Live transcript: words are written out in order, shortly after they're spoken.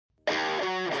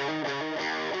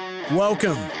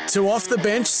Welcome to Off the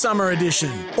Bench Summer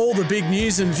Edition. All the big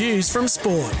news and views from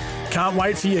sport. Can't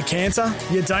wait for your canter?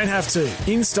 You don't have to.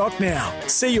 In stock now.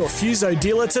 See your Fuso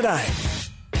dealer today.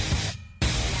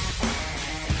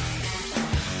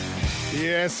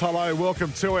 Yes, hello,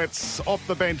 welcome to it. Off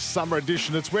the Bench Summer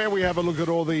Edition. It's where we have a look at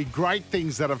all the great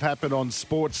things that have happened on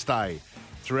Sports Day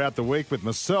throughout the week with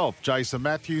myself, Jason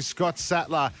Matthews, Scott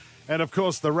Sattler, and of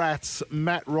course the Rats,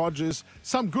 Matt Rogers.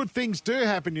 Some good things do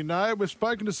happen, you know. We've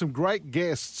spoken to some great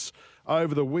guests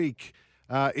over the week,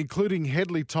 including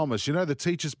Hedley Thomas, you know, the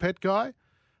teacher's pet guy.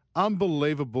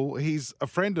 Unbelievable. He's a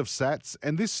friend of Sat's,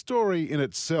 and this story in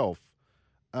itself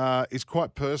is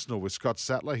quite personal with Scott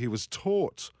Sattler. He was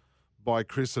taught by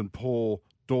Chris and Paul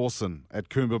Dawson at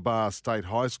Coomba State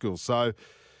High School. So,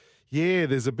 yeah,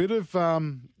 there's a bit of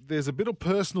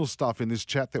personal stuff in this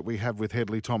chat that we have with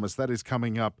Hedley Thomas. That is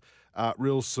coming up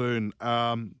real soon.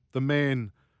 The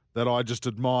man that I just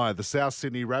admire, the South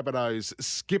Sydney Rabbitohs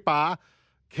skipper,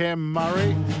 Cam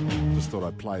Murray. Just thought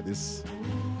I'd play this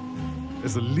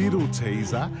as a little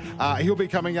teaser. He'll be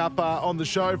coming up on the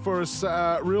show for us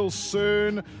real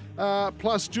soon.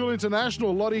 Plus, dual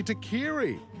international Lote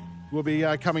Tuqiri will be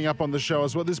coming up on the show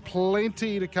as well. There's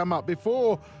plenty to come up.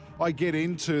 Before I get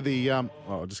into the...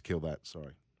 I'll just kill that.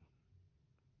 Sorry,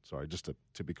 just a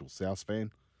typical South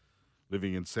fan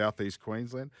living in southeast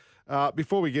Queensland.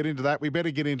 Before we get into that, we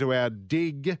better get into our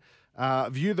dig.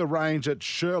 View the range at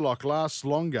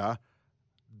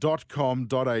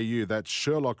sherlocklastslonger.com.au. That's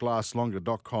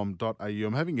sherlocklastslonger.com.au.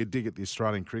 I'm having a dig at the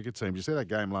Australian cricket team. Did you see that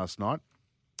game last night?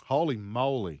 Holy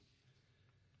moly.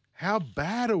 How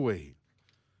bad are we?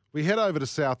 We head over to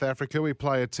South Africa. We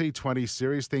play a T20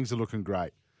 series. Things are looking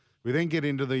great. We then get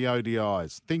into the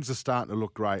ODIs. Things are starting to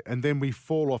look great. And then we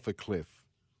fall off a cliff,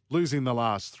 losing the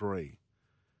last three.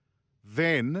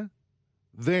 Then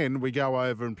we go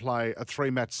over and play a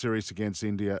 3-match series against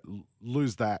India,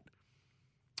 lose that.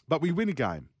 But we win a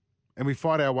game, and we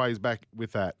fight our ways back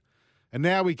with that. And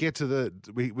now we get to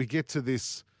we get to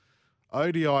this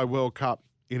ODI World Cup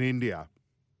in India.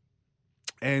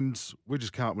 And we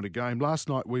just can't win a game. Last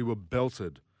night we were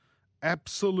belted,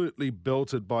 absolutely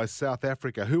belted by South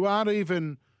Africa, who I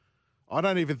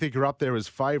don't even think are up there as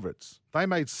favourites. They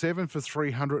made 7 for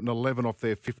 311 off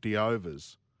their 50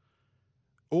 overs.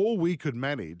 All we could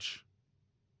manage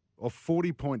of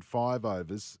 40.5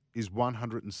 overs is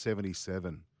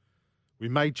 177. We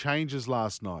made changes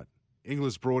last night.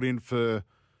 Inglis brought in for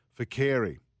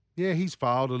Carey. Yeah, he's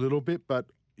failed a little bit, but,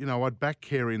 you know, I'd back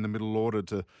Carey in the middle order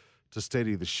to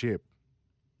steady the ship.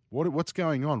 What's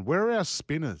going on? Where are our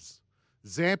spinners?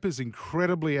 Zampa's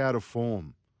incredibly out of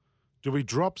form. Do we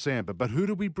drop Zampa? But who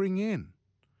do we bring in?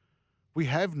 We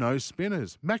have no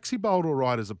spinners. Maxi bowled all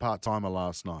right as a part-timer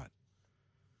last night.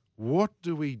 What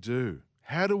do we do?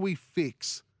 How do we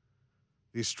fix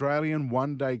the Australian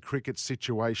one-day cricket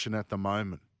situation at the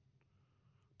moment?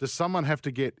 Does someone have to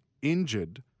get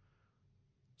injured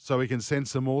so we can send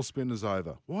some more spinners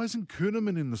over? Why isn't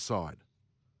Kuhnemann in the side?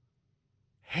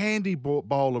 Handy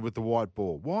bowler with the white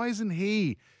ball. Why isn't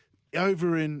he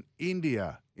over in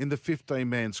India in the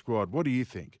 15-man squad? What do you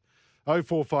think?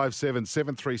 0457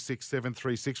 736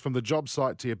 736 from the job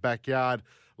site to your backyard.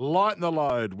 Lighten the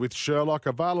load with Sherlock,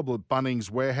 available at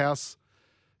Bunnings Warehouse.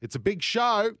 It's a big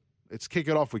show. Let's kick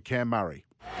it off with Cam Murray.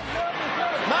 Murray!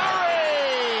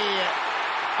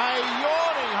 A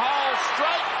yawning hole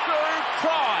straight through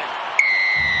prime.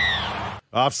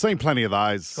 I've seen plenty of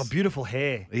those. Got beautiful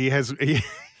hair. He has.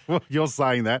 Well, you're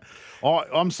saying that.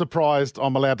 I'm surprised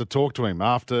I'm allowed to talk to him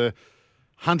after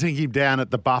hunting him down at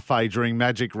the buffet during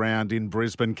Magic Round in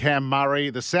Brisbane. Cam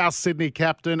Murray, the South Sydney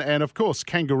captain, and of course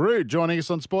Kangaroo, joining us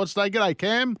on Sports Day. G'day,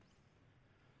 Cam.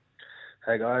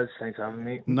 Hey guys, thanks for having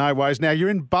me. No worries. Now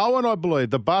you're in Bowen, I believe.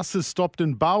 The bus has stopped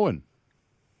in Bowen.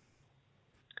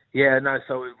 Yeah, no,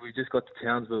 so we just got to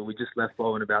Townsville. We just left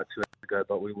Bowen about 2 hours ago,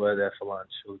 but we were there for lunch.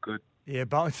 It was good. Yeah,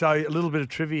 Bowen. So a little bit of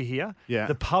trivia here. Yeah.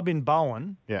 The pub in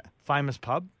Bowen, Yeah. famous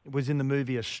pub, was in the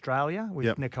movie Australia with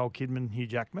Yep. Nicole Kidman, Hugh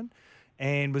Jackman,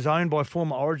 and was owned by a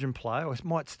former Origin player, or it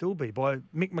might still be, by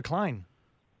Mick McLean.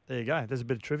 There you go. There's a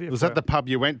bit of trivia. Was for that the pub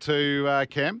you went to,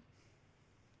 Cam?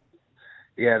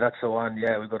 Yeah, that's the one.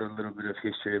 Yeah, we got a little bit of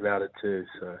history about it too,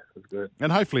 so it was good.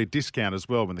 And hopefully a discount as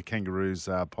well when the Kangaroos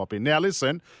pop in. Now,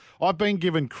 listen, I've been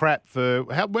given crap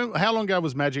for... How long ago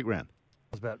was Magic Round?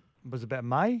 Was about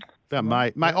May? About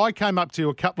May. Mate, I came up to you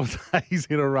a couple of days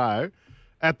in a row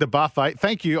at the buffet.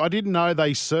 Thank you. I didn't know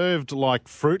they served like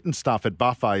fruit and stuff at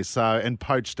buffets and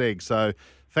poached eggs. So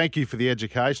thank you for the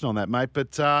education on that, mate.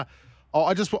 But I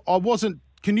wasn't...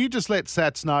 Can you just let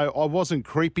Sats know I wasn't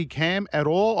creepy, Cam, at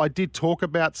all? I did talk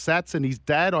about Sats and his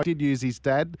dad. I did use his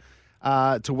dad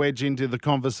to wedge into the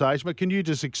conversation, but can you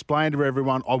just explain to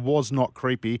everyone I was not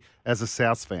creepy as a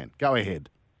Souths fan? Go ahead.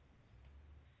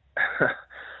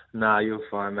 Nah, you're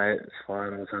fine, mate. It's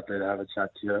fine. I was happy to have a chat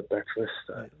to you at breakfast.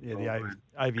 So The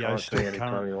AVO come still to me anytime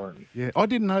current. you want. Yeah, I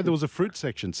didn't know there was a fruit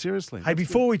section. Seriously. Hey,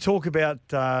 before we talk about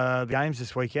the games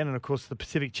this weekend and, of course, the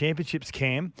Pacific Championships,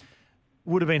 Cam,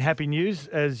 would have been happy news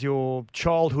as your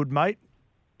childhood mate,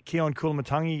 Keon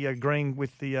Kulamatangi, agreeing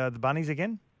with the Bunnies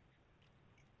again?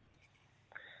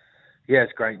 Yeah,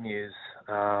 it's great news.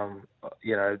 I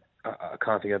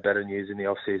can't think of better news in the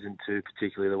off-season too,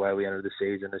 particularly the way we entered the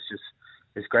season.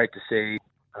 It's great to see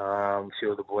a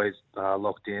few of the boys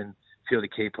locked in, a few of the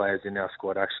key players in our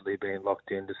squad actually being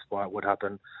locked in despite what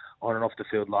happened on and off the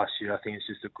field last year. I think it's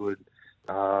just a good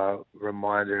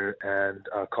reminder and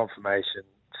confirmation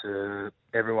to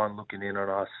everyone looking in on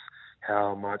us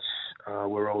how much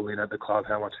we're all in at the club,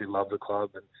 how much we love the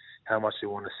club and how much we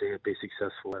want to see it be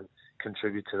successful and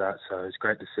contribute to that. So it's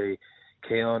great to see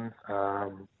Keon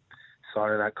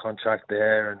signing that contract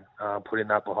there and putting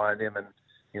that behind him, and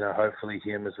hopefully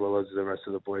him as well as the rest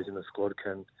of the boys in the squad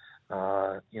can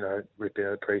rip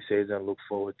into the pre-season and look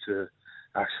forward to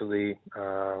actually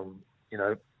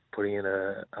putting in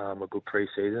a good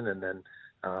pre-season and then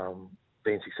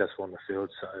being successful on the field.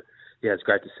 So yeah, it's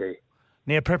great to see.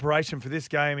 Now, preparation for this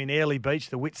game in Airlie Beach,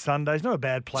 the Whit Sundays, not a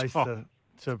bad place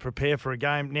to prepare for a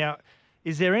game. Now,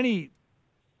 is there any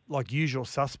usual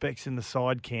suspects in the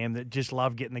side, Cam, that just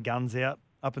love getting the guns out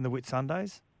up in the Whit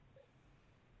Sundays?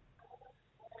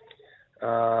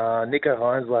 Nico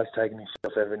Hines likes taking his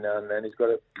stuff every now and then. He's got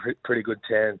a pretty good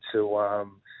tan to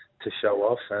show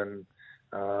off, and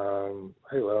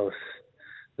who else?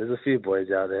 There's a few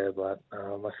boys out there, but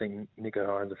I think Nico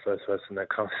Hines is the first person that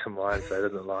comes to mind, so he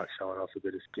doesn't like showing off a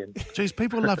bit of skin. Geez,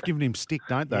 people love giving him stick,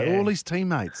 don't they? Yeah. All his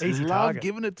teammates Easy love target.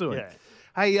 giving it to him. Yeah.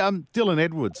 Hey, Dylan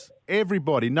Edwards,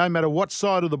 everybody, no matter what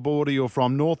side of the border you're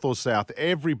from, north or south,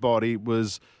 everybody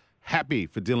was happy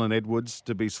for Dylan Edwards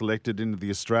to be selected into the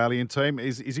Australian team.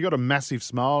 Is he got a massive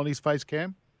smile on his face,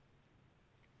 Cam?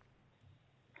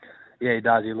 Yeah, he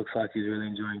does. He looks like he's really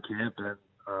enjoying camp, and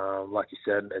like you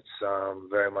said, it's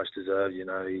very much deserved.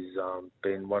 He's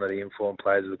been one of the informed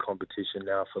players of the competition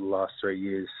now for the last 3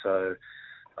 years, so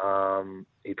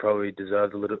he probably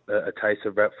deserved a taste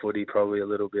of rep footy probably a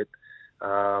little bit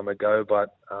ago,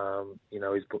 but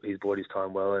he's bought his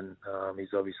time well, and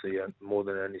he's obviously more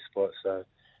than earned his spot. So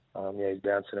he's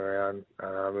bouncing around,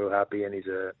 real happy, and he's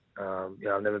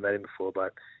I've never met him before,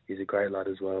 but he's a great lad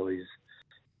as well.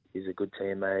 He's a good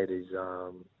teammate. He's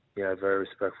very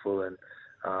respectful, and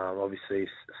obviously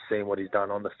seeing what he's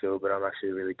done on the field. But I'm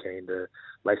actually really keen to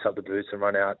lace up the boots and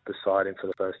run out beside him for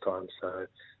the first time. So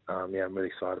I'm really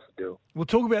excited for Dill. We'll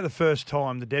talk about the first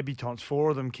time, the debutants, 4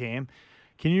 of them, Cam.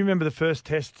 Can you remember the first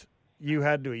test you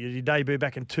had, your debut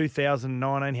back in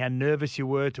 2019, how nervous you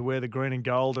were to wear the green and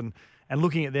gold, and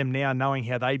looking at them now, knowing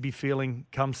how they'd be feeling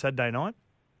come Saturday night?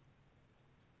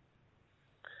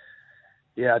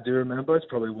 Yeah, I do remember. It's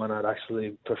probably one I'd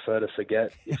actually prefer to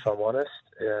forget, if I'm honest.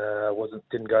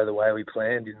 Didn't go the way we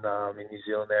planned in New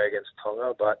Zealand there against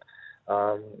Tonga, but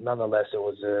nonetheless, it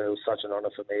was such an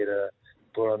honour for me to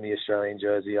put on the Australian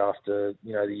jersey after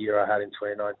the year I had in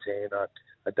 2019.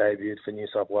 I debuted for New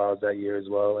South Wales that year as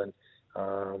well, and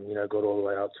got all the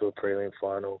way up to a prelim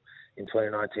final in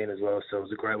 2019 as well. So it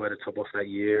was a great way to top off that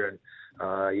year, and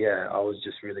I was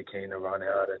just really keen to run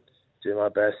out and do my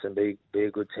best and be a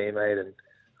good teammate and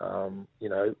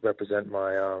represent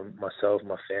myself,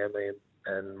 my family,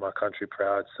 and my country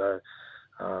proud. So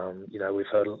we've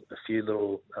heard a few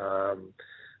little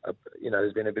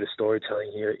there's been a bit of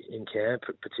storytelling here in camp,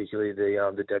 particularly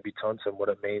the debutants and what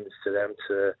it means to them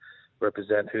to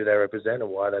represent who they represent and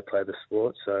why they play the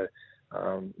sport. So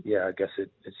I guess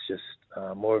it's just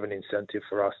more of an incentive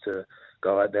for us to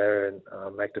go out there and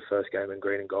make the first game in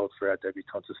green and gold for our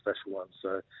debutants a special one.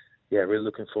 So really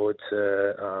looking forward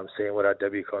to seeing what our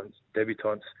debutants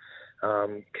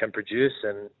can produce,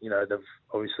 and they've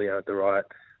obviously earned the right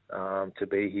to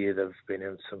be here. They've been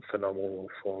in some phenomenal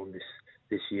form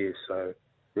this year, so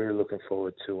really looking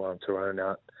forward to running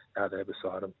out there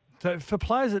beside them. So for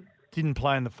players that didn't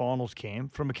play in the finals, Cam,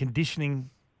 from a conditioning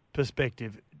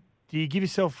perspective, do you give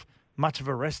yourself much of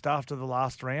a rest after the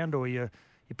last round, or you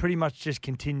pretty much just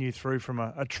continue through from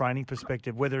a training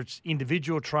perspective, whether it's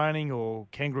individual training or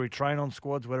kangaroo train-on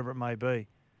squads, whatever it may be?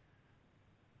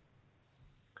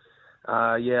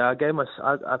 I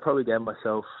probably gave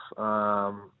myself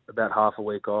about half a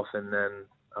week off, and then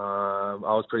I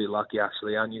was pretty lucky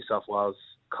actually. Our New South Wales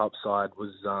Cup side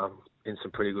was in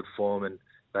some pretty good form, and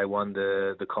they won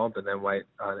the comp and then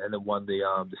won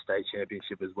the state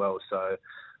championship as well. So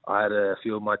I had a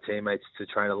few of my teammates to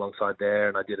train alongside there,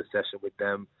 and I did a session with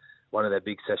them, one of their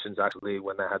big sessions actually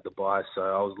when they had the bye. So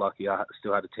I was lucky I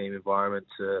still had a team environment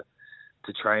to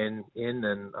train in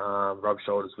and rub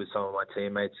shoulders with some of my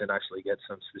teammates and actually get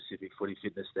some specific footy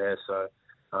fitness there. So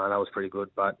that was pretty good.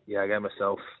 But yeah, I gave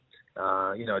myself,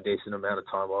 a decent amount of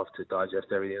time off to digest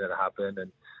everything that happened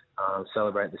and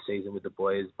celebrate the season with the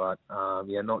boys. But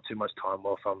not too much time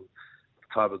off. I'm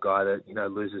the type of guy that,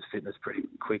 loses fitness pretty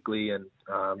quickly, and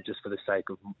just for the sake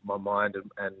of my mind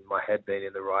and my head being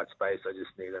in the right space, I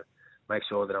just need to make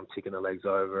sure that I'm ticking the legs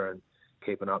over and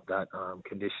keeping up that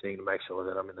conditioning to make sure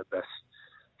that I'm in the best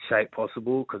shape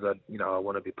possible, because I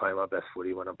want to be playing my best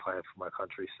footy when I'm playing for my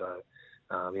country. So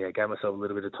gave myself a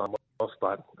little bit of time off,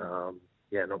 but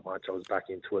not much. I was back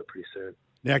into it pretty soon.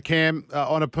 Now, Cam,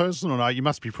 on a personal note, you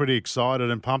must be pretty excited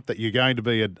and pumped that you're going to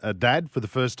be a dad for the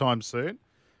first time soon,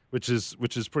 which is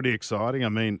pretty exciting. I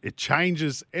mean, it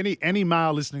changes any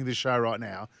male listening to this show right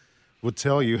now will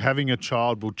tell you having a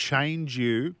child will change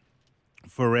you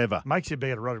forever. Makes you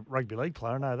be a rugby league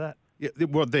player, I know that. Yeah,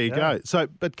 well, there you go. So,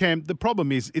 but Cam, the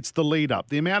problem is it's the lead up,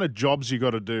 the amount of jobs you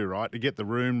got to do, right, to get the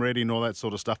room ready and all that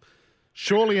sort of stuff.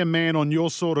 Surely a man on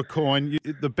your sort of coin,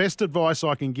 the best advice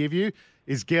I can give you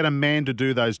is get a man to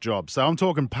do those jobs. So I'm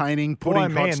talking painting,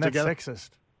 putting cots together. That's sexist.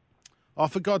 Oh,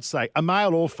 for God's sake, a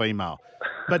male or female.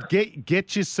 But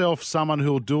get yourself someone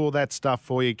who'll do all that stuff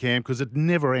for you, Cam, because it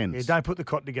never ends. Yeah, don't put the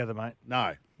cot together, mate.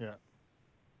 No. Yeah.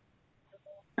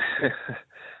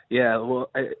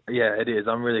 It is.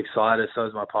 I'm really excited. So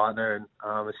is my partner, and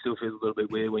it still feels a little bit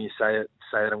weird when you say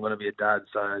that I'm going to be a dad.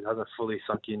 So it hasn't fully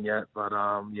sunk in yet. But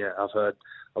I've heard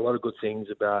a lot of good things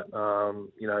about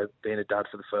being a dad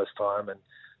for the first time, and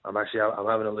I'm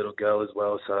having a little girl as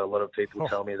well. So a lot of people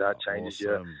tell me that changes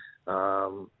awesome.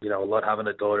 you. A lot having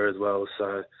a daughter as well.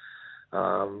 So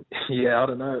I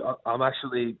don't know. I'm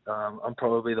actually I'm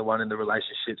probably the one in the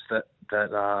relationships that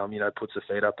puts her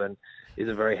feet up and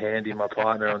isn't very handy. My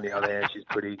partner, on the other hand, she's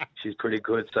pretty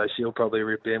good. So she'll probably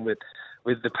rip in with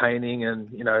the painting and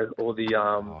all the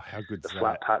the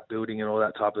flat pack building and all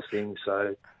that type of thing.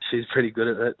 So she's pretty good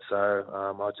at it. So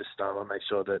I'll make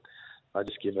sure that I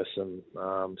just give her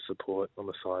some support on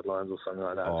the sidelines or something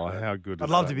like that. Oh, how good! I'd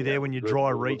love to be there when you dry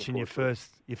reach in your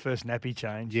first nappy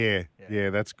change. Yeah,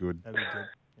 that's good. That'd be good.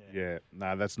 Yeah,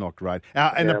 no, that's not great.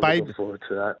 And a baby. Looking forward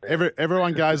to that.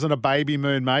 Everyone goes on a baby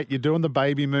moon, mate. You're doing the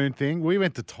baby moon thing. We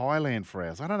went to Thailand for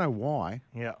ours. I don't know why.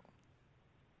 Yeah.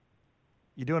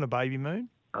 You doing a baby moon?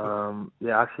 I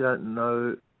actually don't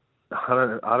know.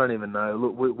 I don't even know.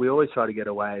 Look, we always try to get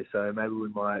away, so maybe we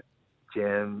might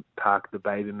jam pack the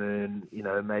baby moon.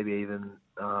 Maybe even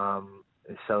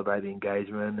celebrate the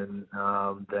engagement and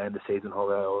the end of season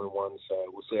holiday all in one. So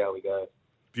we'll see how we go.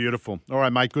 Beautiful. All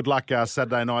right, mate. Good luck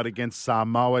Saturday night against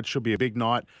Samoa. It should be a big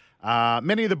night.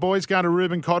 Many of the boys going to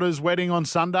Reuben Cotter's wedding on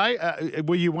Sunday.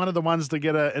 Were you one of the ones to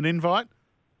get an invite?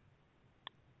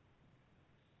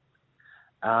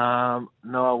 No,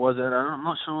 I wasn't. I'm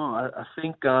not sure. I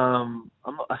think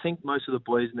I think most of the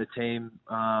boys in the team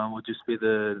will just be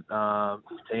the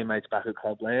teammates back at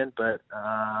Clubland. But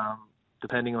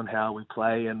depending on how we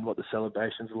play and what the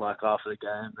celebrations are like after the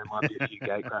game, there might be a few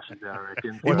gate crashes there, I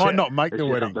reckon. You might not make the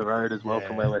wedding. Up the road as well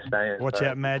from where we're staying. Watch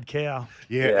out, Mad Cow.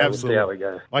 Yeah, absolutely. We'll see how we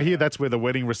go. I hear that's where the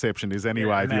wedding reception is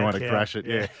anyway, if you want to crash it.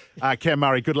 Yeah. Cam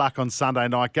Murray, good luck on Sunday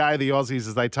night. Go the Aussies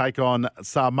as they take on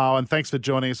Samoa. And thanks for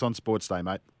joining us on Sports Day,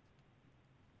 mate.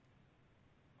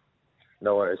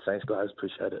 No worries. Thanks, guys.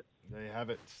 Appreciate it. There you have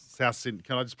it. South Sydney.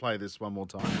 Can I just play this one more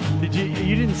time? You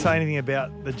didn't say anything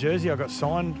about the jersey I got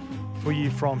signed for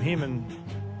you from him, and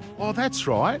oh, that's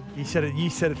right. You said it. You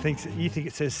think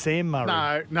it says Sam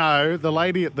Murray. No. The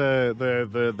lady at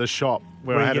the shop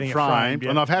where I had it framed,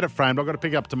 and I've had it framed. I've got to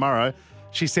pick it up tomorrow.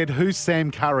 She said, "Who's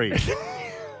Sam Curry?"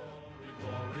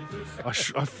 I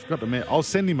forgot to mention. I'll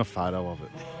send him a photo of it.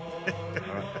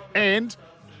 Right. And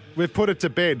we've put it to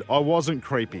bed. I wasn't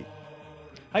creepy.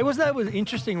 Hey, that was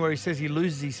interesting where he says he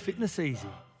loses his fitness easy.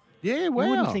 Yeah, wow. I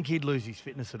wouldn't think he'd lose his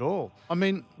fitness at all. I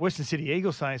mean, Western City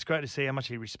Eagles saying it's great to see how much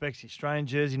he respects his Australian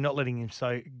jersey, not letting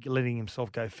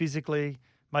himself go physically,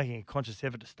 making a conscious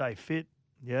effort to stay fit.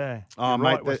 Yeah. Oh,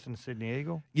 mate, right, Western Sydney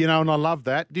Eagle. And I love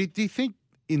that. Do you think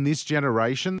in this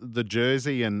generation, the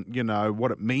jersey and,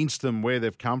 what it means to them, where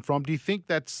they've come from, do you think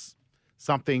that's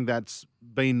something that's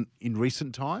been in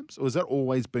recent times? Or has that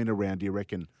always been around, do you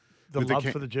reckon? The love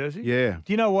for the jersey? Yeah.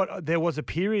 Do you know what? There was a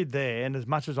period there, and as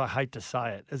much as I hate to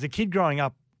say it, as a kid growing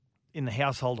up in the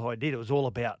household I did, it was all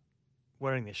about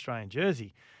wearing the Australian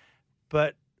jersey.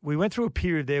 But we went through a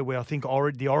period there where I think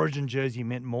the Origin jersey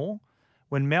meant more.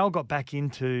 When Mal got back in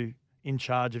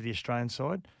charge of the Australian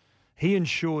side, he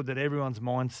ensured that everyone's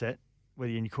mindset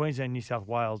whether you're in Queensland, New South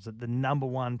Wales, that the number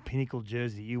one pinnacle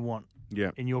jersey you want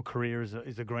in your career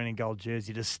is a green and gold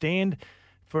jersey. To stand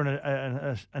for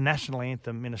a national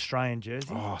anthem in Australian jersey.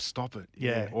 Oh, stop it.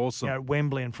 Yeah, awesome. You know,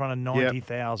 Wembley in front of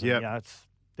 90,000. Yep. You know,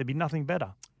 there'd be nothing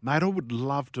better. Mate, I would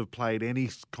love to have played any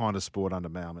kind of sport under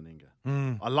Mal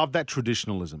Meninga. I love that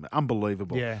traditionalism.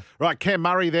 Unbelievable. Yeah. Right, Cam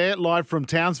Murray there, live from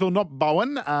Townsville, not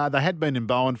Bowen. They had been in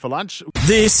Bowen for lunch.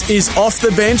 This is Off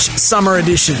the Bench Summer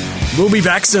Edition. We'll be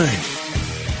back soon.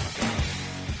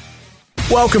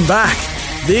 Welcome back.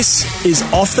 This is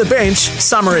Off the Bench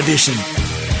Summer Edition.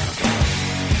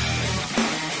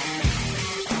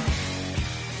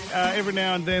 Every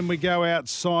now and then we go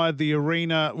outside the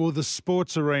arena, the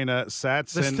sports arena,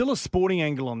 Sats. There's still a sporting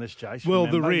angle on this, Jason. Well,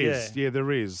 there is. Yeah,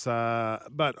 there is.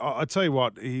 But I tell you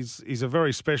what, he's a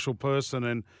very special person,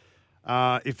 and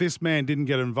if this man didn't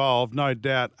get involved, no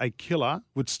doubt a killer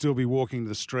would still be walking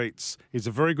the streets. He's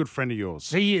a very good friend of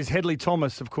yours. He is. Hedley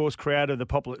Thomas, of course, creator of the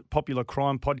popular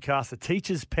crime podcast, The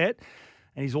Teacher's Pet.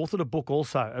 And he's authored a book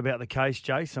also about the case,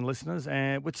 Jace and listeners,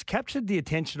 which captured the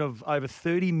attention of over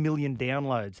 30 million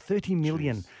downloads. 30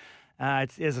 million.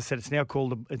 As I said, it's now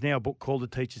a book called The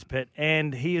Teacher's Pet.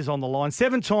 And he is on the line.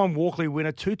 7-time Walkley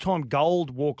winner, 2-time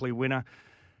gold Walkley winner.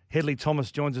 Hedley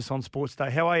Thomas joins us on Sports Day.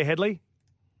 How are you, Hedley?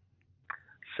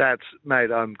 Sats,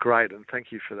 mate, I'm great, and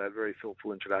thank you for that very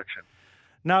thoughtful introduction.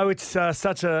 No, it's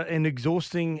such an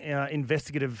exhausting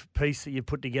investigative piece that you've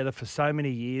put together for so many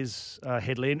years,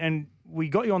 Hedley. And we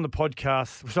got you on the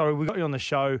podcast, we got you on the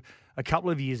show a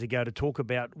couple of years ago to talk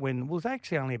about it was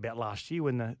actually only about last year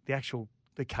when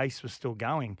the case was still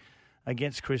going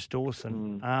against Chris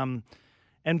Dawson.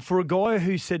 And for a guy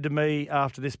who said to me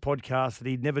after this podcast that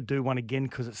he'd never do one again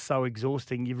because it's so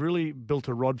exhausting, you've really built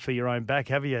a rod for your own back,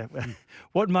 have you?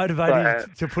 What motivated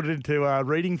you to put it into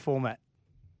reading format?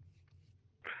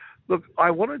 Look, I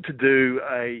wanted to do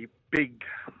a big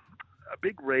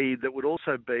read that would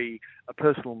also be a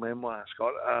personal memoir,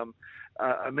 Scott,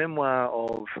 a memoir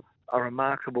of a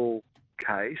remarkable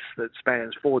case that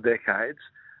spans 4 decades.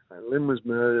 Lynn was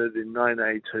murdered in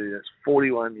 1982. That's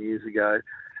 41 years ago.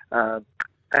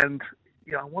 And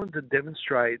I wanted to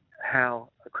demonstrate how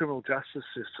a criminal justice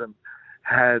system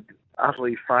had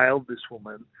utterly failed this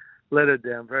woman, let her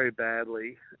down very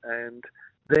badly, and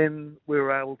then we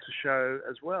were able to show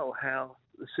as well how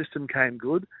the system came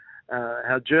good,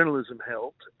 how journalism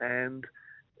helped, and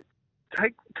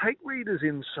take readers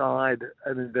inside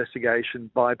an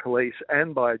investigation by police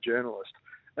and by a journalist,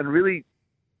 and really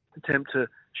attempt to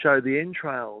show the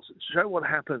entrails, show what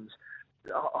happens,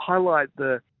 highlight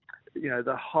the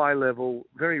high-level,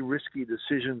 very risky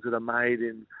decisions that are made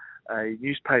in a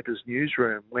newspaper's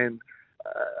newsroom when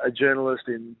a journalist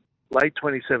in late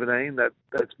 2017,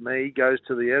 that's me, goes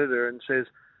to the editor and says,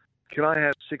 can I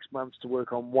have 6 months to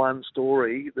work on one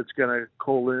story that's going to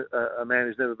call a man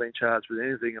who's never been charged with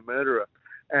anything a murderer?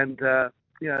 And,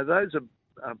 those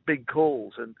are big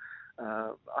calls. And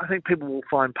I think people will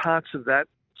find parts of that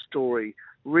story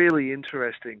really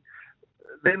interesting.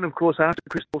 Then, of course, after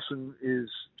Chris Dawson is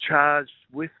charged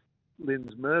with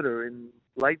Lynn's murder in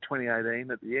late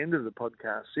 2018, at the end of the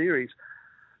podcast series,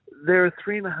 there are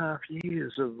 3.5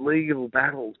 years of legal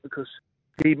battles because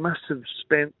he must have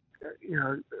spent,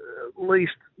 at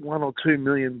least $1 or $2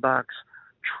 million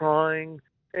trying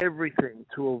everything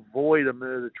to avoid a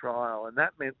murder trial. And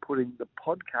that meant putting the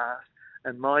podcast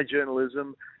and my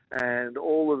journalism and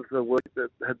all of the work that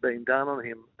had been done on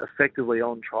him effectively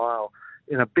on trial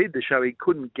in a bid to show he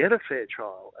couldn't get a fair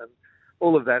trial. And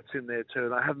all of that's in there too.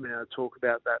 And I haven't been able to talk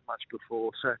about that much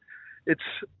before. So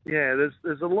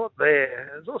there's a lot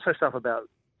there. There's also stuff about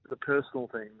the personal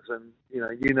things, and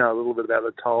you know a little bit about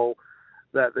the toll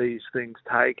that these things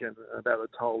take, and about the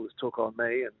toll this took on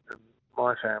me and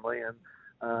my family, and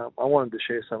I wanted to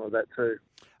share some of that too.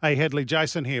 Hey, Hedley,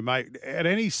 Jason here, mate. At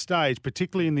any stage,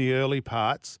 particularly in the early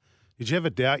parts, did you ever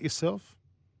doubt yourself?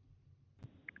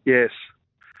 Yes,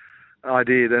 I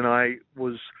did, and I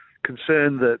was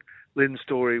concerned that Lynn's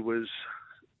story was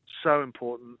so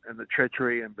important, and the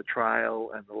treachery and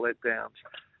betrayal and the letdowns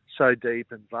so deep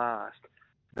and vast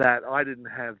that I didn't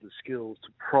have the skills to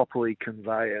properly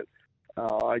convey it.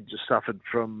 I just suffered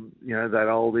from, that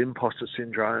old imposter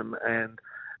syndrome, and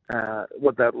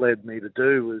what that led me to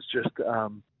do was just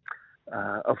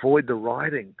avoid the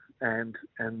writing, and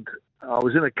I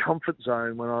was in a comfort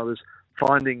zone when I was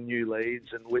finding new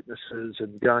leads and witnesses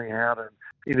and going out and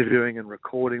interviewing and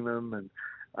recording them and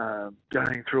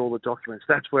going through all the documents.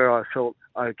 That's where I felt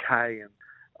okay, and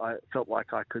I felt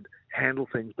like I could handle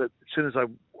things. But as soon as I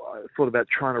thought about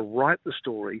trying to write the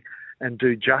story and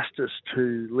do justice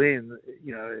to Lynn,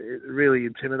 it really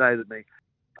intimidated me.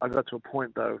 I got to a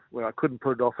point though where I couldn't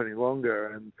put it off any longer,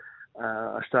 and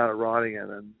I started writing it,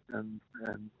 and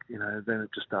then it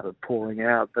just started pouring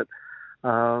out. But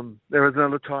there was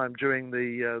another time during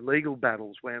the legal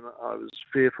battles when I was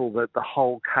fearful that the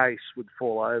whole case would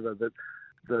fall over, that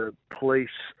the police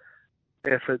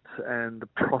efforts and the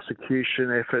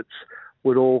prosecution efforts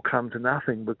would all come to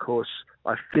nothing, because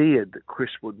I feared that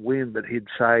Chris would win, that he'd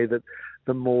say that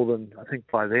the more than, I think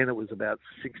by then it was about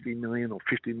 60 million or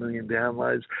 50 million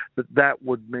downloads, that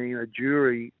would mean a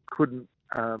jury couldn't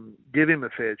give him a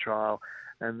fair trial.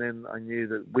 And then I knew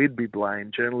that we'd be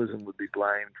blamed, journalism would be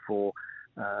blamed for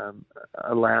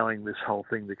allowing this whole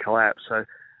thing to collapse. So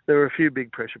there were a few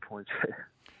big pressure points there.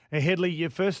 Now, Headley, you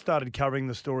first started covering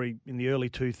the story in the early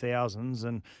 2000s,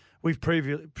 and we've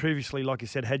previously, like you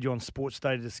said, had you on Sports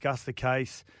Day to discuss the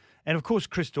case. And, of course,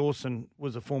 Chris Dawson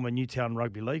was a former Newtown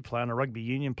Rugby League player and a rugby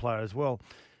union player as well.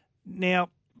 Now,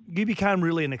 you became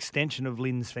really an extension of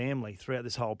Lynn's family throughout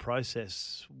this whole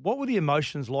process. What were the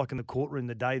emotions like in the courtroom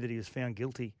the day that he was found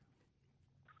guilty?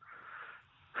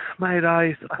 Mate,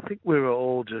 I think we were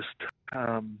all just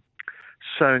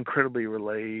so incredibly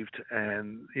relieved,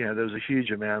 and there was a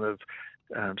huge amount of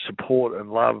support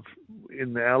and love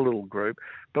in our little group.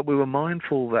 But we were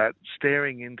mindful that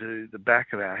staring into the back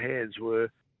of our heads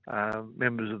were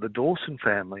members of the Dawson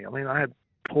family. I mean, I had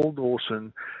Paul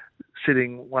Dawson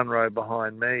sitting one row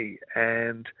behind me,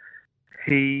 and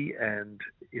he and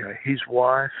his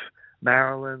wife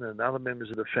Marilyn and other members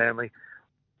of the family,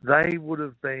 they would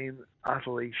have been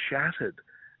utterly shattered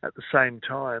at the same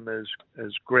time as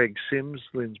Greg Sims,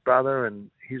 Lynn's brother, and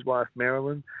his wife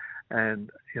Marilyn, and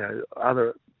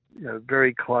other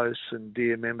very close and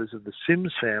dear members of the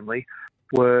Sims family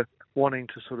were wanting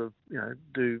to sort of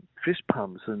do fist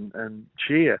pumps and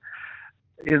cheer.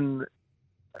 In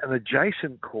an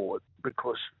adjacent court,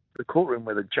 because the courtroom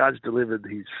where the judge delivered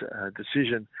his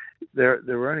decision, there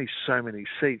were only so many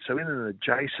seats. So in an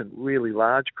adjacent, really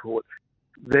large court,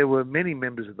 there were many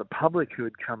members of the public who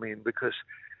had come in because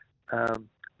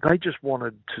they just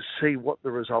wanted to see what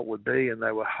the result would be, and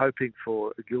they were hoping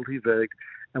for a guilty verdict.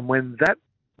 And when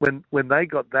they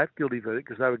got that guilty verdict,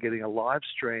 because they were getting a live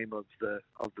stream of the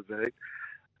verdict,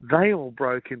 they all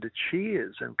broke into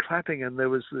cheers and clapping, and there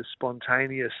was this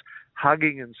spontaneous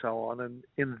hugging and so on. And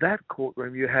in that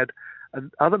courtroom, you had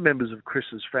other members of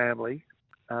Chris's family,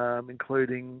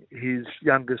 including his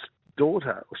youngest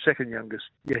daughter, or second youngest,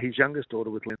 his youngest daughter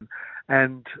with Lynn.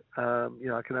 And,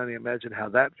 I can only imagine how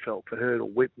that felt for her to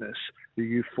witness the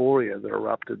euphoria that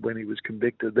erupted when he was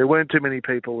convicted. There weren't too many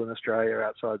people in Australia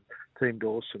outside Team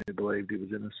Dawson who believed he was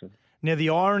innocent. Now, the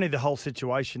irony of the whole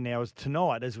situation now is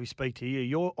tonight, as we speak to you,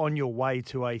 you're on your way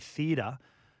to a theatre.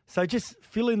 So just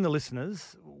fill in the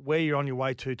listeners where you're on your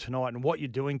way to tonight and what you're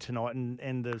doing tonight,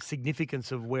 and the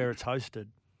significance of where it's hosted.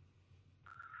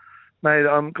 Mate,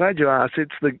 I'm glad you asked.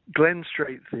 It's the Glen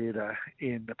Street Theatre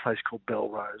in a place called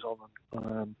Belrose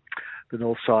on the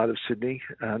north side of Sydney,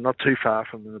 not too far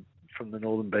from the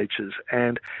northern beaches.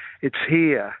 And it's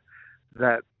here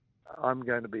that I'm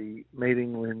going to be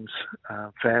meeting Lynn's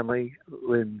family,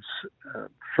 Lynn's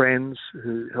friends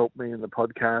who helped me in the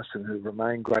podcast and who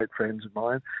remain great friends of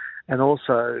mine, and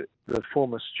also the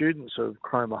former students of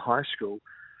Cromer High School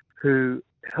who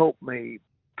helped me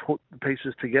put the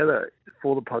pieces together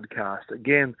for the podcast.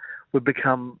 Again, we've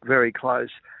become very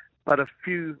close, but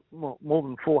more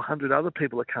than 400 other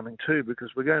people are coming too,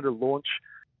 because we're going to launch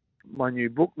my new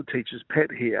book, The Teacher's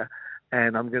Pet, here,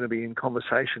 and I'm going to be in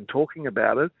conversation talking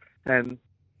about it, and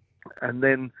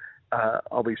then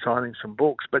I'll be signing some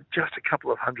books. But just a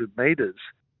couple of 100 metres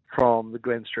from the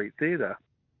Glen Street Theatre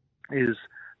is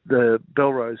the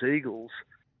Belrose Eagles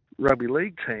rugby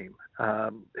league team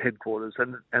headquarters,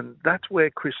 and that's where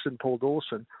Chris and Paul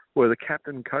Dawson were the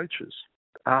captain coaches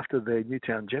after their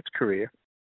Newtown Jets career,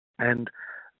 and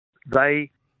they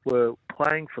were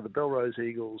playing for the Belrose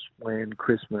Eagles when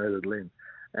Chris murdered Lynn.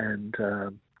 And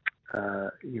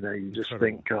you just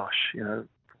think, gosh,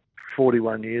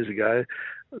 41 years ago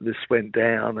this went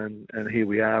down, and here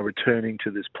we are returning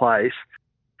to this place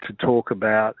to talk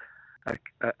about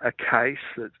a case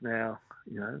that's now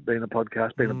been a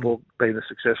podcast, been a book, been a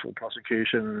successful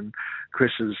prosecution, and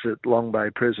Chris is at Long Bay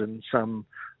Prison, some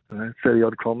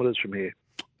 30-odd kilometres from here.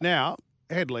 Now,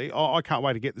 Headley, I can't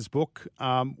wait to get this book.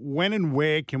 When and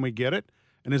where can we get it?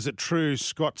 And is it true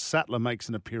Scott Sattler makes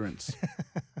an appearance?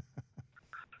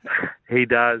 He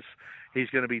does. He's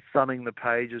going to be thumbing the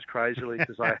pages crazily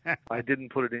because I didn't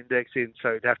put an index in,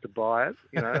 so he'd have to buy it.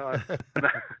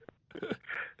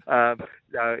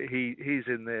 He's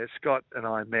in there. Scott and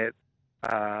I met.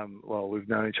 We've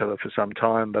known each other for some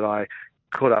time, but I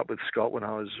caught up with Scott when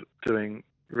I was doing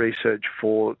research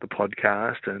for the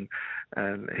podcast, and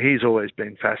he's always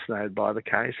been fascinated by the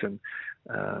case. And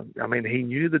I mean, he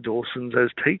knew the Dawsons as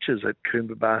teachers at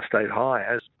Coombabah State High,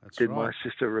 as did my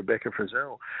sister Rebecca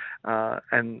Frizzell,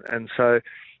 and so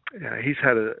he's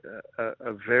had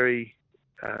a very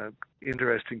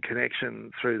interesting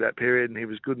connection through that period, and he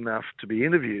was good enough to be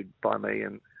interviewed by me,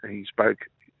 and he spoke,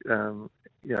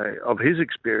 of his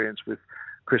experience with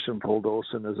Chris and Paul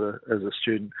Dawson as a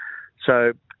student.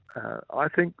 So I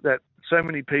think that so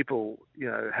many people,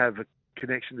 have a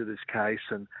connection to this case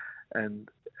and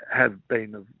have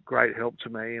been of great help to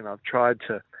me, and I've tried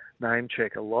to name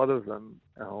check a lot of them,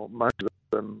 or most of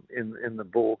them, in the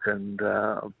book, and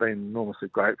I've been enormously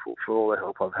grateful for all the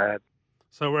help I've had.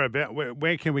 So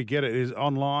where can we get it? Is it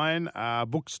online,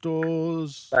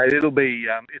 bookstores? It'll be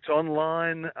it's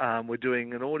online. We're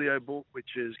doing an audio book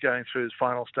which is going through its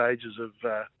final stages of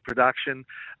production.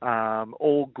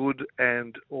 All good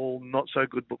and all not so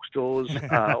good bookstores,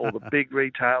 all the big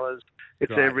retailers.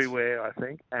 It's everywhere, I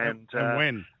think. And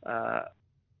when?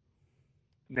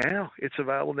 Now it's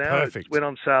available now. Perfect. It went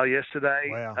on sale yesterday.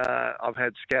 Wow. I've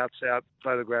had scouts out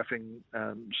photographing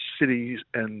cities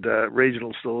and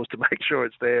regional stores to make sure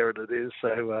it's there, and it is.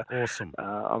 So awesome.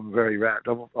 I'm very rapt.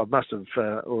 I must have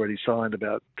already signed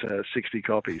about 60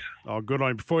 copies. Oh, good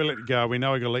on you. Before we let you go, we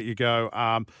know we're going to let you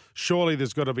go. Surely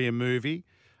there's got to be a movie.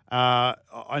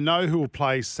 I know who will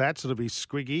play Sats. It'll be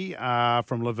Squiggy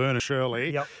from Laverne and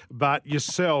Shirley. Yep. But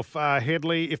yourself,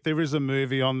 Headley, if there is a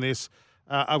movie on this,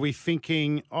 are we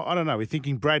thinking, I don't know, are we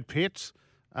thinking Brad Pitt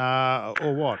or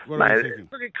what? What are we thinking?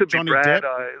 Look, it could Johnny be Brad.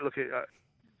 Depp?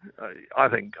 I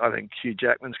think Hugh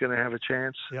Jackman's going to have a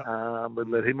chance. Yep. We'll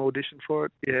let him audition for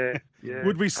it. Yeah.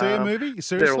 Would we see a movie?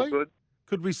 Seriously? They're all good.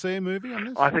 Could we see a movie on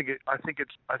this? I think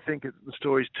the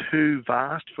story's too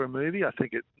vast for a movie. I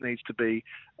think it needs to be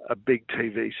a big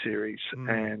TV series,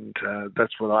 and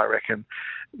that's what I reckon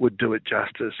would do it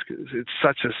justice. 'Cause it's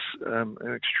such an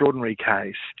extraordinary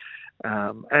case,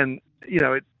 and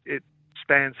it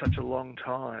spans such a long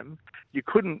time. You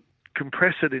couldn't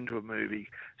compress it into a movie,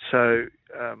 so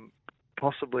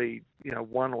possibly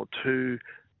 1 or 2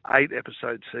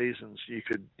 8-episode seasons, you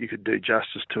could do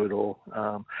justice to it all.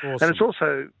 Awesome. And it's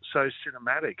also so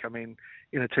cinematic. I mean,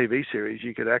 in a TV series,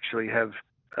 you could actually have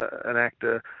an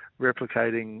actor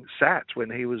replicating Sats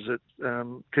when he was at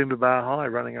Coombabah High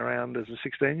running around as a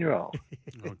 16-year-old.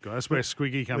 Oh, God, that's where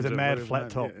Squiggy comes with a in, mad isn't flat it?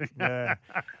 top. Yeah.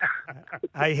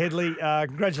 Hey, Headley,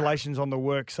 congratulations on the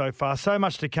work so far. So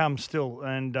much to come still,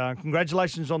 and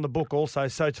congratulations on the book also.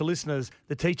 So to listeners,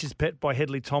 The Teacher's Pet by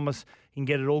Headley Thomas, you can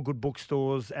get it at all good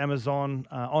bookstores, Amazon,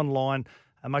 online.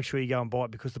 Make sure you go and buy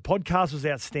it because the podcast was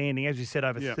outstanding. As you said,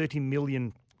 over 30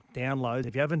 million downloads.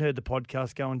 If you haven't heard the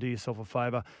podcast, go and do yourself a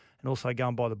favour and also go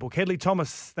and buy the book. Headley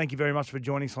Thomas, thank you very much for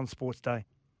joining us on Sports Day.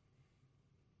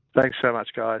 Thanks so much,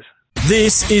 guys.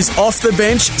 This is Off the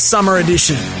Bench Summer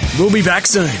Edition. We'll be back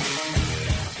soon.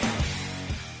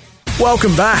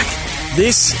 Welcome back.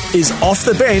 This is Off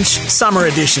the Bench Summer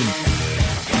Edition.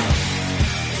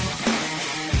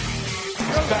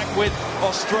 Back with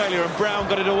Australia, and Brown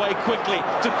got it away quickly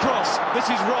to Cross. This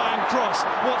is Ryan Cross.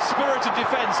 What spirited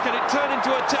defence. Can it turn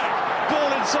into attack?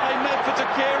 Ball inside net for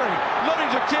Tuqiri. Lote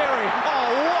Tuqiri.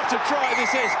 Oh, what a try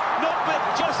this is. Not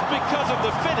just because of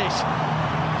the finish,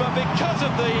 but because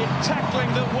of the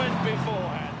tackling that went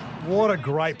beforehand. What a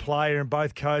great player in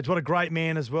both codes. What a great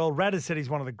man as well. Rad has said he's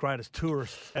one of the greatest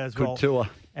tourists as well. Good tour.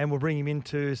 And we'll bring him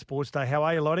into Sports Day. How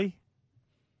are you, Lottie?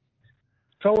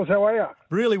 Fellas, how are you?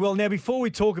 Really well. Now, before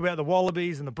we talk about the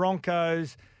Wallabies and the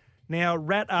Broncos, now,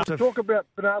 Rat after... Talk about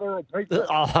banana on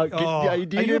pizza.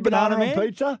 Do you do banana on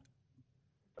pizza?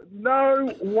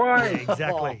 No way. Yeah,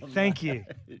 exactly. Thank you.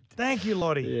 Thank you,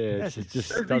 Lottie. Yeah, it just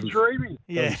That'd be dreamy.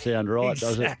 doesn't sound right,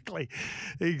 does it?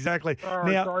 Exactly. Oh,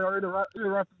 Now, sorry, I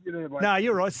interrupted you there, mate. no,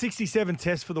 you're right. 67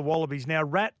 tests for the Wallabies. Now,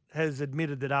 Rat has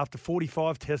admitted that after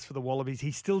 45 tests for the Wallabies,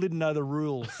 he still didn't know the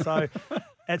rules. So,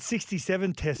 at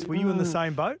 67 tests, were you in the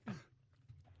same boat?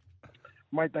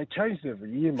 Mate, they changed every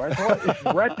year, mate. If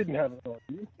Rat didn't have an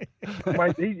idea,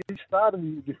 mate, he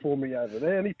started before me over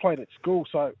there, and he played at school,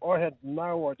 so I had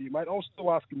no idea, mate. I was still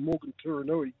asking Morgan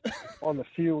Turinui on the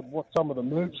field what some of the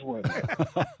moves were.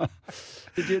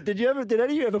 Did any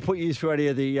of you ever put you through any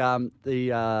of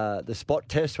the spot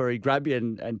tests where he grab you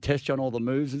and test you on all the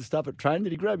moves and stuff at training?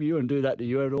 Did he grab you and do that to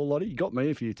you at all, Lottie? He got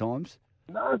me a few times.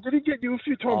 No, did he get you a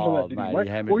few times on that, did he,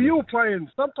 mate? Well, you were playing,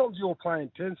 sometimes you were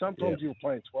playing 10, sometimes you were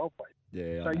playing 12, mate.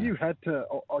 Yeah, So you had to,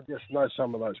 I guess, know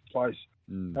some of those plays.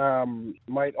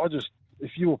 Mate,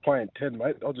 if you were playing 10,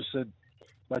 mate, I just said,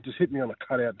 mate, just hit me on a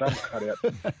cutout, double cutout.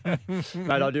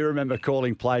 Mate, I do remember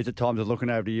calling plays at times and looking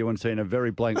over to you and seeing a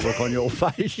very blank look on your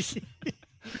face.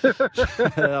 They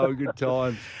were good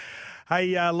times.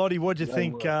 Hey, Lottie, what do you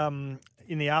think in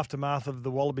the aftermath of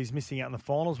the Wallabies missing out in the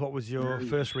finals? What was your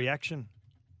first reaction?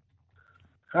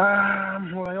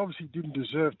 Well, they obviously didn't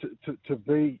deserve to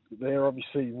be there.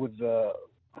 Obviously, with the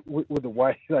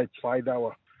way they played, they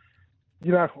were.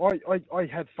 You know, I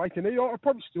had faith in Eddie. I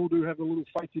probably still do have a little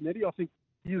faith in Eddie. I think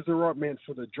he is the right man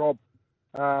for the job.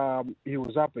 He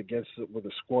was up against it with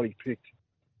the squad he picked.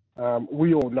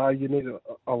 We all know you need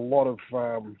a lot of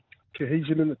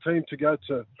cohesion in the team to go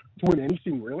to win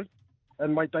anything, really.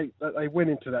 And mate, they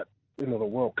went into the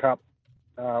World Cup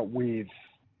with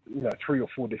 3 or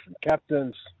 4 different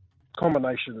captains,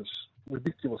 combinations,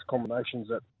 ridiculous combinations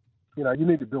that you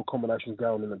need to build combinations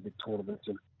going in the big tournaments,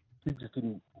 and he just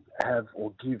didn't have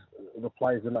or give the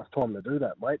players enough time to do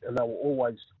that, mate. And they were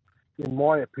always, in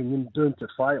my opinion, doomed to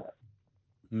fail.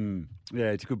 Yeah,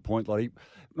 it's a good point, Lottie.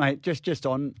 Mate, just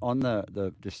on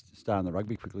the just stay on the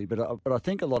rugby quickly, but I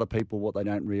think a lot of people, what they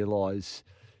don't realise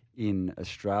in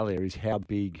Australia is how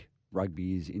big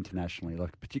rugby is internationally,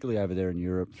 like particularly over there in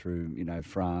Europe through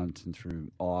France and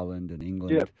through Ireland and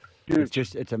England. Yeah,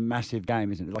 it's a massive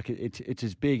game, isn't it? Like it's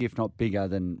as big, if not bigger,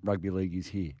 than rugby league is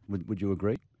here. Would you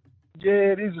agree?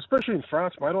 Yeah, it is, especially in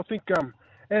France, mate. I think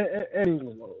and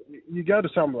England. You go to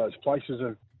some of those places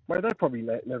and, mate, they probably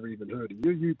never even heard of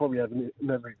you. You probably have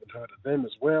never even heard of them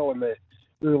as well, and they're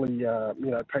really,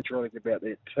 patriotic about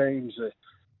their teams.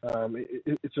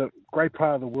 It's a great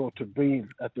part of the world to be in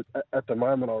at the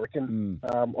moment, I reckon.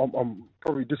 I'm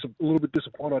probably a little bit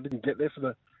disappointed I didn't get there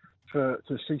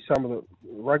to see some of the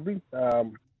rugby.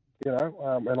 And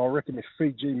I reckon if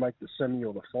Fiji make the semi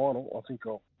or the final, I think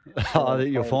I'll. I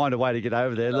think you'll find a way to get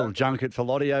over there. A little junket for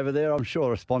Lottie over there. I'm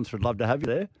sure a sponsor would love to have you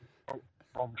there.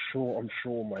 I'm sure,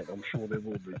 mate. I'm sure there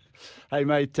will be. Hey,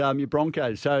 mate, your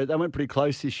Broncos. So they went pretty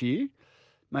close this year,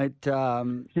 mate. They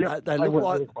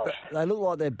look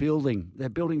like they're building. They're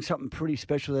building something pretty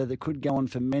special there that could go on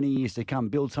for many years to come.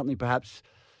 Build something perhaps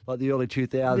like the early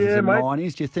 2000s and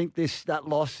 90s. Do you think that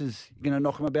loss is going to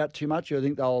knock them about too much, or do you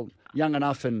think they're young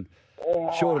enough and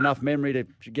short enough memory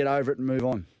to get over it and move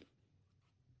on?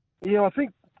 Yeah, I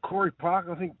think Corey Park.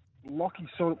 I think Lockie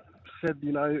sort of said,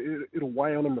 it'll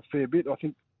weigh on them a fair bit. I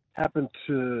think happened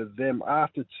to them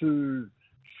after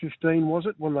 2015, was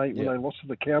it, when they lost to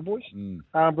the Cowboys?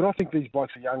 But I think these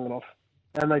blokes are young enough,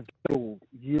 and they've got all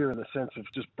year in the sense of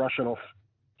just brushing off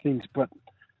things. But,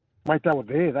 mate, they were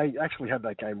there. They actually had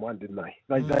that game won, didn't they?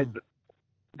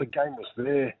 The game was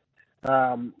there.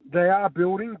 They are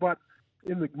building, but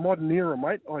in the modern era,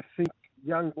 mate, I think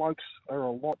young blokes are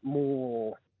a lot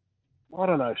more, I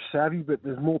don't know, savvy, but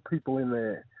there's more people in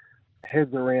their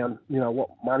heads around, what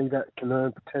money that can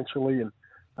earn potentially, and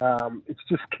it's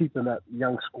just keeping that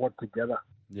young squad together.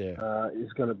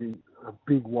 Is going to be a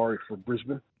big worry for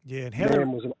Brisbane. Yeah, and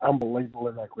Nam was unbelievable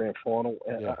in that grand final,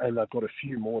 and they've got a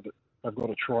few more that they've got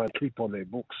to try and keep on their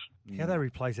books. How they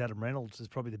replace Adam Reynolds is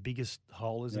probably the biggest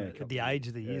hole, isn't it? At the age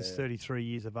of the years, 33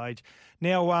 years of age.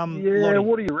 Now, Lottie,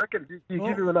 what do you reckon? Do you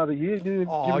give him another year? Do you give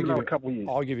him another couple of years?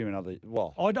 I'll give him another.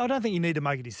 Well, I don't think you need to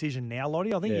make a decision now,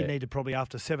 Lottie. I think you need to probably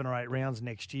after 7 or 8 rounds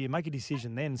next year make a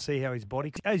decision then, see how his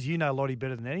body. As you know, Lottie,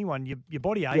 better than anyone, your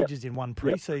body ages in one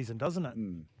pre-season, doesn't it?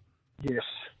 Yes,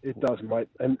 it does, mate.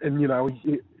 And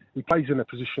he plays in a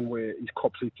position where his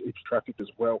cops heaps traffic as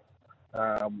well.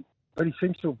 But he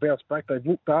seems to have bounced back. They've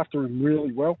looked after him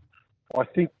really well. I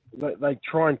think they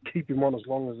try and keep him on as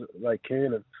long as they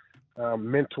can and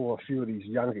mentor a few of these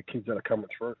younger kids that are coming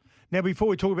through. Now, before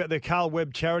we talk about the Carl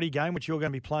Webb charity game, which you're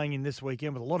going to be playing in this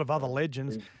weekend with a lot of other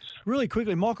legends, really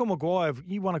quickly, Michael Maguire,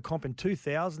 you won a comp in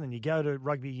 2000 and you go to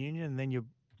rugby union and then you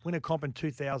win a comp in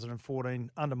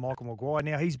 2014 under Michael Maguire.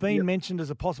 Now, he's been mentioned as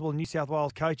a possible New South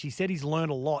Wales coach. He said he's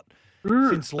learned a lot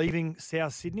since leaving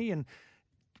South Sydney. And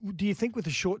do you think with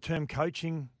the short-term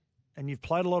coaching, and you've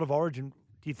played a lot of Origin,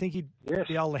 do you think he'd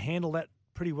be able to handle that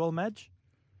pretty well, Madge?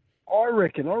 I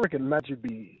reckon Madge would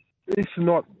be, if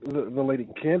not the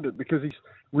leading candidate, because he's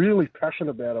really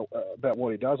passionate about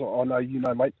what he does. I know you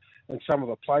know, mate, and some of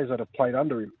the players that have played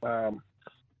under him,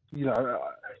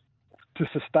 to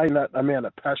sustain that amount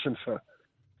of passion for,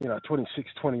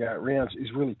 26, 28 rounds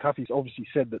is really tough. He's obviously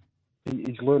said that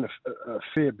he's learned a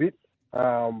fair bit. But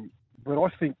I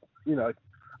think, a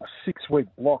 6-week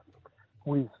block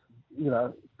with,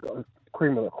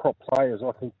 cream of the crop players,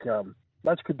 I think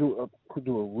Madge could do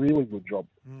a really good job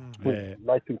with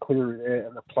Nathan Cleary there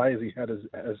and the players he had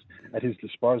as at his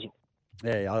disposal.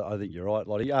 Yeah, I think you're right,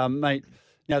 Lottie. Mate,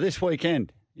 now this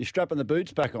weekend, you're strapping the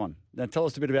boots back on. Now tell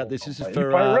us a bit about this. This is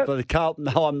for the Carlton.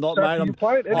 No, I'm not, mate.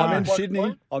 I'm in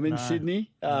Sydney. I'm in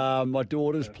Sydney. My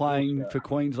daughter's playing for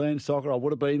Queensland soccer. I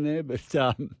would have been there, but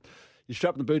You're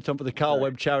strapping the boots on for the Carl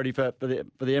Webb charity for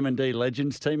the M&D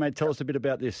Legends team, mate. Tell us a bit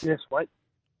about this. Yes, mate.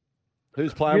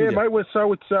 Who's playing with you? Yeah, mate.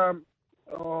 So it's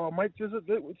mate,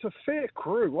 it's a fair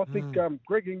crew. I think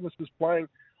Greg Inglis was playing.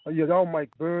 Your old mate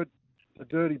Bird, the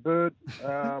Dirty Bird.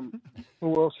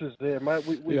 Who else is there, mate?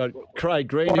 We got Craig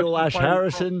Greenhill, Ash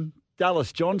Harrison,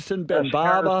 Dallas Johnson, Ben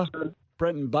Barber,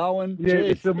 Brenton Bowen. Yeah,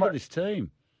 Jeez, look at this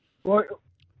team. Well,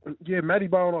 yeah, Matty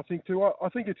Bowen, I think too. I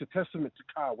think it's a testament to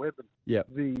Carl Webb and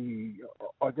the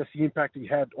impact he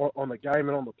had on the game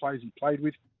and on the players he played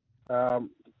with.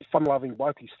 Fun-loving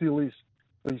bloke, he still is.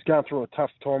 But he's going through a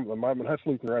tough time at the moment.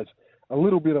 Hopefully, he can raise a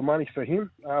little bit of money for him.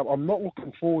 I'm not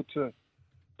looking forward to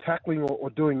tackling or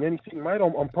doing anything, mate.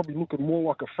 I'm probably looking more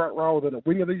like a front rower than a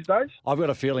winger these days. I've got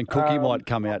a feeling Cookie might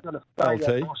come out.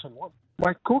 LT.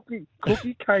 Mate, Cookie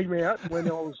came out when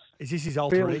I was. Is this his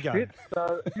alter ego? Fit,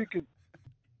 so you could.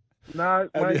 No,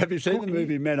 mate, have you seen the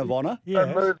movie Men of Honor?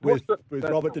 Yeah. With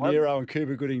Robert De Niro and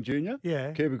Cuba Gooding Jr.?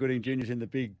 Yeah. Cuba Gooding Jr.'s in the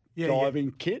big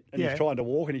diving kit and he's trying to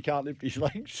walk and he can't lift his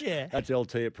legs. Yeah. That's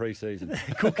LT at pre-season.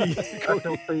 Cookie. How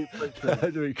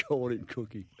do we call him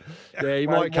Cookie? Yeah, he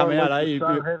might come out, eh?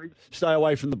 Stay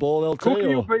away from the ball, LT.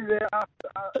 Cookie will be there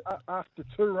after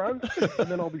 2 runs and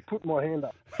then I'll be putting my hand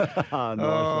up. Nice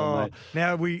one, mate.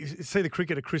 Now, we see the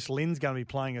cricketer Chris Lynn's going to be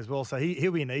playing as well, so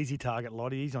he'll be an easy target,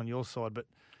 Lottie. He's on your side, but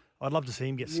I'd love to see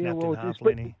him get snapped in half,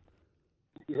 Lenny.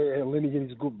 Yeah, Lenny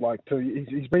is a good bloke too.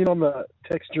 He's been on the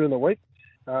text during the week.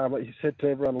 He said to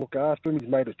everyone, look after him. He's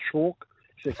made a chalk.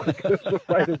 He said, cricketers have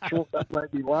made a chalk. That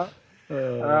made me laugh.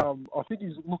 I think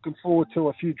he's looking forward to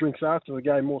a few drinks after the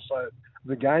game, more so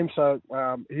the game. So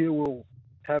he will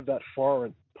have that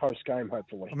foreign post-game,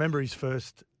 hopefully. I remember his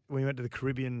first, when we went to the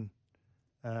Caribbean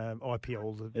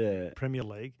IPL, the Premier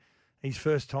League. His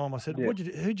first time, I said,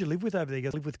 who'd you live with over there? He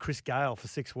goes, I lived with Chris Gale for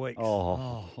 6 weeks.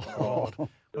 Oh God.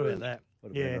 What about that?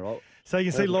 Yeah. Right. So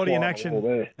you can see Lote in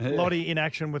action. Lote in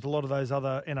action with a lot of those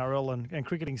other NRL and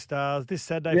cricketing stars this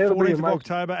Saturday, 14th of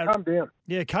October. Come down.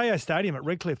 Yeah, KO Stadium at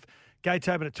Redcliffe. Gates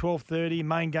open at 12:30.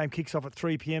 Main game kicks off at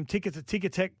 3 p.m. Tickets at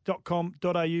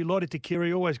tickettech.com.au. Lote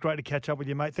Tuqiri, always great to catch up with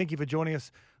you, mate. Thank you for joining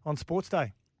us on Sports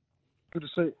Day. Good to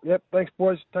see you. Yep, thanks,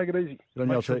 boys. Take it easy.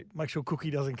 Make sure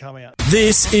Cookie doesn't come out.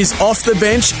 This is Off the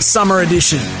Bench Summer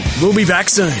Edition. We'll be back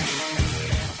soon.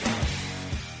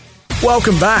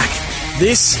 Welcome back.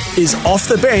 This is Off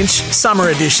the Bench Summer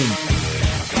Edition.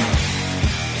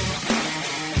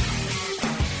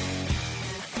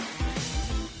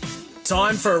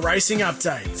 Time for a racing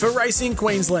update for Racing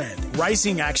Queensland.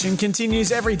 Racing action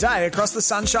continues every day across the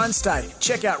Sunshine State.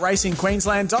 Check out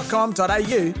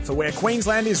racingqueensland.com.au for where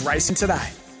Queensland is racing today.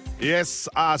 Yes,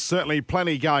 certainly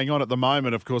plenty going on at the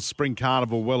moment. Of course, Spring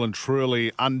Carnival well and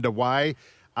truly underway.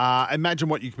 Imagine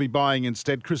what you could be buying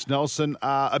instead. Chris Nelson,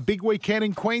 a big weekend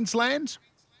in Queensland?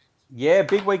 Yeah,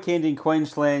 big weekend in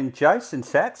Queensland, Jace and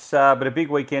Sats, but a big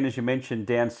weekend, as you mentioned,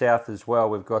 down south as well.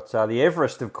 We've got the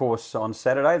Everest, of course, on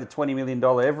Saturday, the $20 million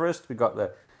Everest. We've got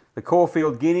the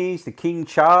Caulfield Guineas, the King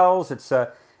Charles. It's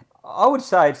I would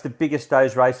say it's the biggest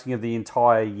day's racing of the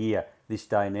entire year this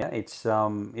day now.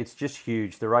 It's just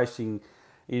huge. The racing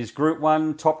is Group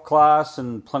 1, top class,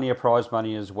 and plenty of prize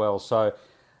money as well. So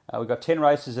we've got 10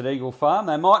 races at Eagle Farm.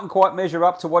 They mightn't quite measure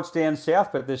up to what's down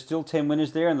south, but there's still 10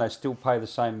 winners there and they still pay the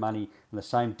same money and the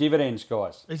same dividends,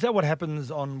 guys. Is that what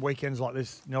happens on weekends like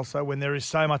this, Nelson, when there is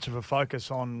so much of a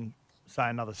focus on, say,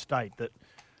 another state that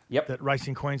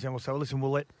Racing Queensland will say, well, listen,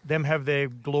 we'll let them have their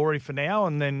glory for now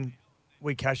and then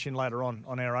we cash in later on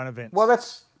our own events? Well,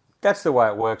 that's the way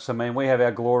it works. I mean, we have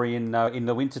our glory in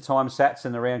the wintertime, Sats,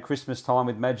 and around Christmas time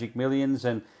with Magic Millions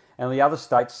and the other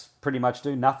states pretty much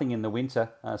do nothing in the winter.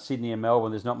 Sydney and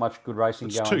Melbourne, there's not much good racing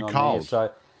going on there. It's too cold.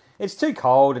 So it's too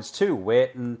cold, it's too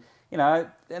wet, and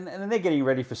and they're getting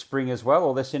ready for spring as well,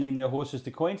 or they're sending their horses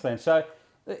to Queensland. So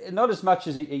not as much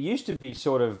as it used to be,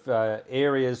 sort of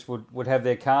areas would have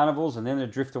their carnivals and then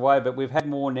they'd drift away, but we've had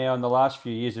more now in the last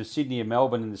few years of Sydney and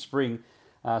Melbourne in the spring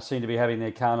seem to be having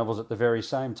their carnivals at the very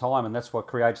same time, and that's what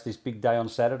creates this big day on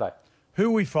Saturday. Who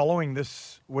are we following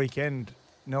this weekend,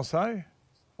 Nelson?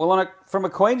 Well, from a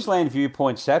Queensland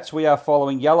viewpoint, Sats, we are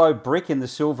following Yellow Brick in the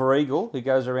Silver Eagle, who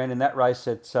goes around in that race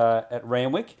at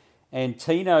Randwick. And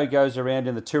Tino goes around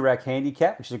in the Toorak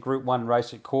Handicap, which is a Group 1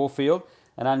 race at Caulfield.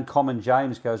 And Uncommon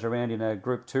James goes around in a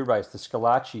Group 2 race, the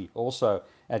Scalacci, also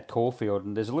at Caulfield.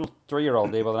 And there's a little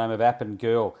 3-year-old there by the name of Appen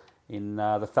Girl in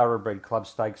the Thoroughbred Club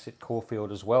Stakes at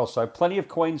Caulfield as well. So plenty of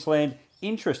Queensland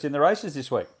interest in the races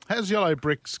this week. How's Yellow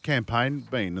Brick's campaign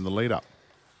been in the lead-up?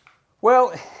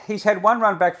 Well, he's had one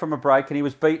run back from a break and he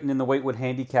was beaten in the Wheatwood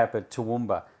Handicap at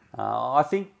Toowoomba.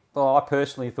 I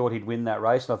personally thought he'd win that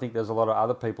race, and I think there's a lot of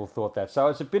other people thought that. So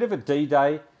it's a bit of a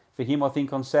D-Day for him, I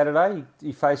think, on Saturday.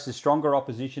 He faces stronger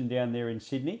opposition down there in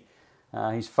Sydney.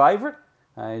 His favourite.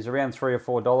 He's around $3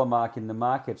 or $4 mark in the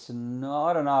markets. And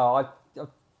I don't know, I've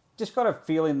just got a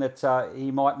feeling that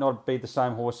he might not be the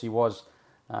same horse he was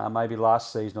maybe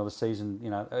last season or the season,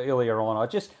 earlier on.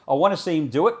 I want to see him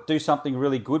do something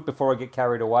really good before I get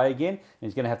carried away again. And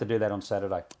he's going to have to do that on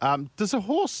Saturday. Does a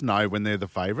horse know when they're the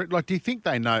favourite? Like, do you think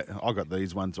they know, I got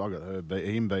these ones, I got her beat,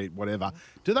 him beat, whatever.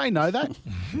 Do they know that?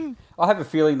 I have a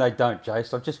feeling they don't,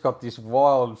 Jace. I've just got this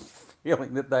wild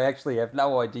feeling that they actually have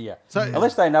no idea. So,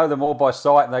 unless they know them all by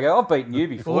sight and they go, I've beaten you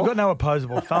before. Well, they've got no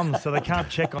opposable thumbs, so they can't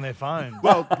check on their phone.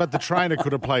 Well, but the trainer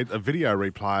could have played a video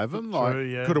replay of them. True,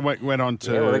 yeah. Could have went on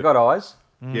to... Yeah, well, they've got eyes.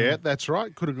 Yeah, that's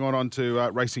right. Could have gone on to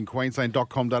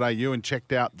racingqueensland.com.au and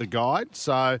checked out the guide.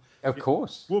 So, of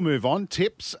course. We'll move on.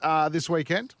 Tips this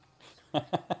weekend?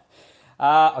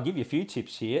 I'll give you a few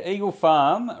tips here. Eagle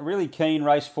Farm, really keen.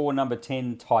 Race 4, number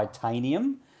 10,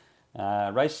 Titanium.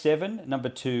 Race 7, number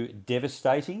 2,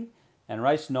 Devastating. And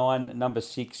race 9, number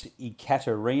 6,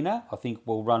 Ekaterina, I think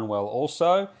will run well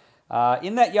also.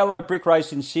 In that yellow brick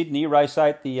race in Sydney, race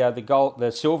 8,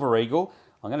 the Silver Eagle,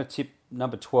 I'm going to tip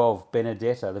number 12,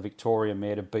 Benedetta, the Victoria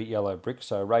mare, to beat yellow brick.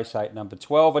 So race 8, number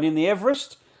 12. And in the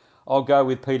Everest, I'll go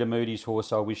with Peter Moody's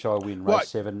horse, I Wish I Win, race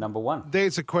 7, number 1.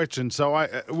 There's a question. So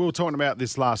we were talking about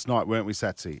this last night, weren't we,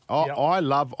 Satsy? I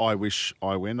love I Wish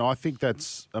I Win. I think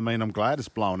that's, I'm glad it's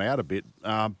blown out a bit.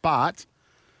 But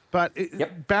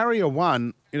barrier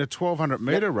 1 in a 1,200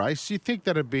 metre race, you'd think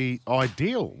that'd be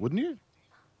ideal, wouldn't you?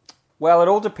 Well, it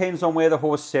all depends on where the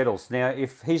horse settles. Now,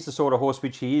 if he's the sort of horse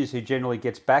which he is, who generally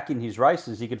gets back in his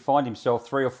races, he could find himself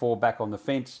 3 or 4 back on the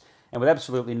fence and with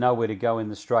absolutely nowhere to go in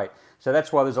the straight. So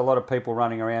that's why there's a lot of people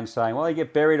running around saying, well, he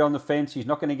get buried on the fence, he's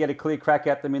not going to get a clear crack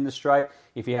at them in the straight.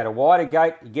 If he had a wider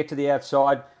gate, you get to the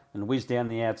outside and whiz down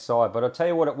the outside. But I'll tell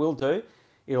you what it will do,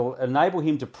 it'll enable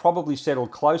him to probably settle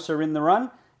closer in the run,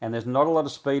 and there's not a lot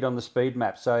of speed on the speed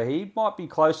map. So he might be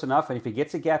close enough, and if he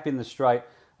gets a gap in the straight,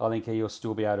 I think he'll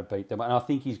still be able to beat them. And I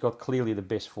think he's got clearly the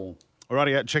best form.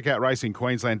 Alrighty, check out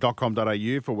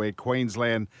racingqueensland.com.au for where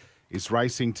Queensland is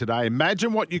racing today.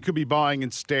 Imagine what you could be buying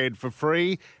instead. For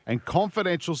free and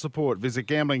confidential support, visit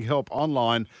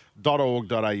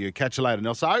gamblinghelponline.org.au. Catch you later,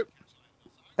 Nelso.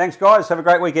 Thanks, guys. Have a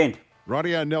great weekend.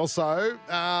 Rightio, Nelso.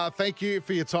 Thank you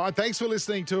for your time. Thanks for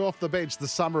listening to Off the Bench, the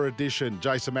summer edition.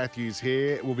 Jason Matthews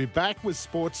here. We'll be back with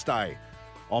Sports Day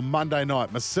on Monday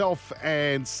night. Myself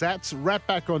and Sats. Wrap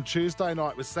back on Tuesday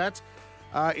night with Sats.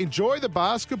 Enjoy the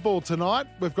basketball tonight.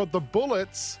 We've got the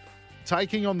Bullets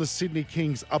taking on the Sydney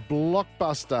Kings, a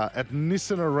blockbuster at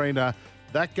Nissan Arena.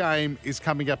 That game is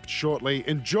coming up shortly.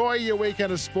 Enjoy your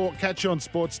weekend of sport. Catch you on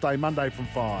Sports Day, Monday from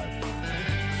 5.